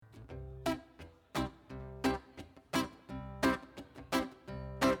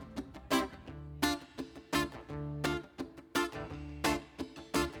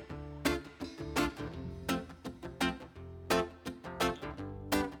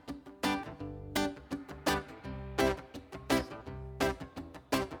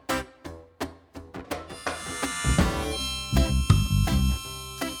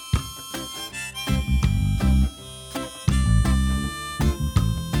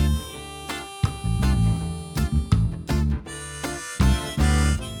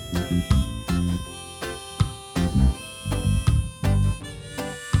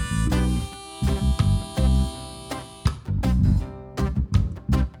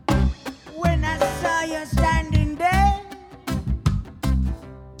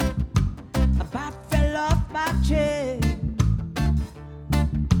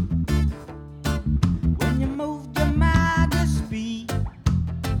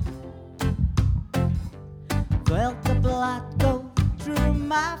Felt the blood go through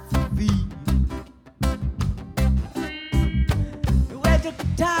my feet. It took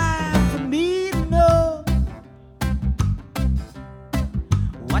time for me to know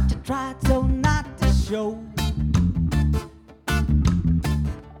what you tried so not to show.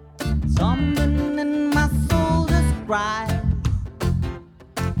 Something in my soul just cries.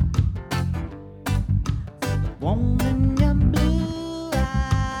 The one in your blue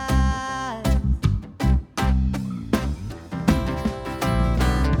eyes.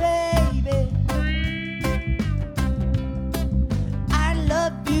 Baby, I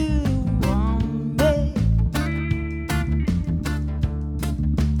love you one day.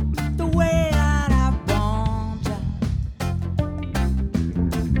 The way that I want you.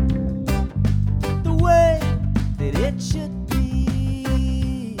 The way that it should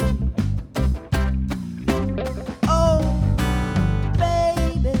be. Oh,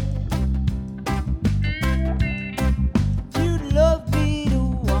 baby, you'd love me to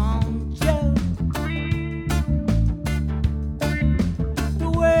want you. The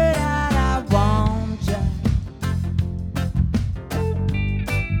way that I want you.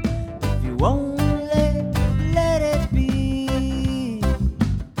 If you only let it be.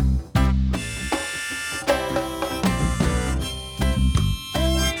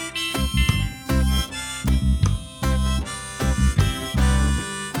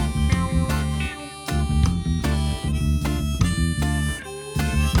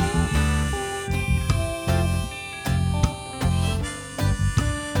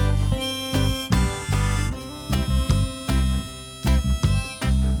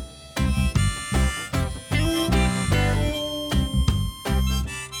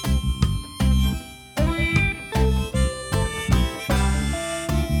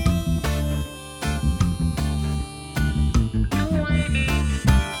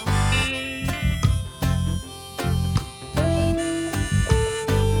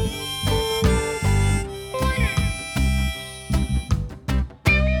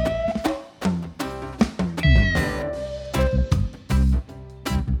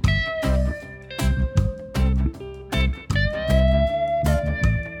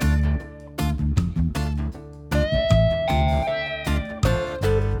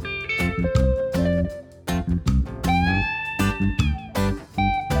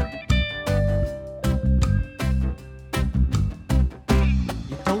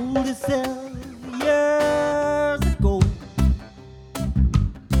 You told yourself years ago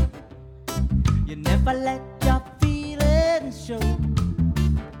you never let your feelings show.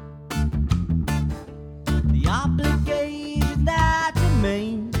 The obligation that you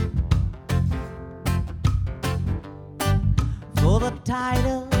made for the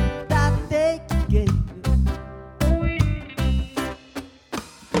title that they gave you.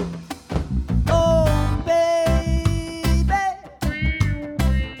 Oh, baby,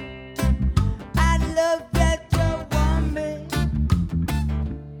 I love that you want me.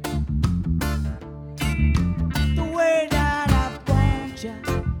 The way that I want you.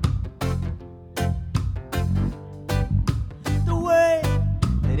 The way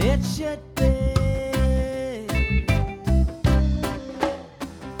that it should be.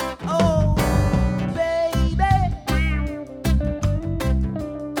 Oh, baby,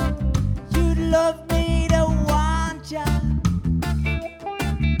 you'd love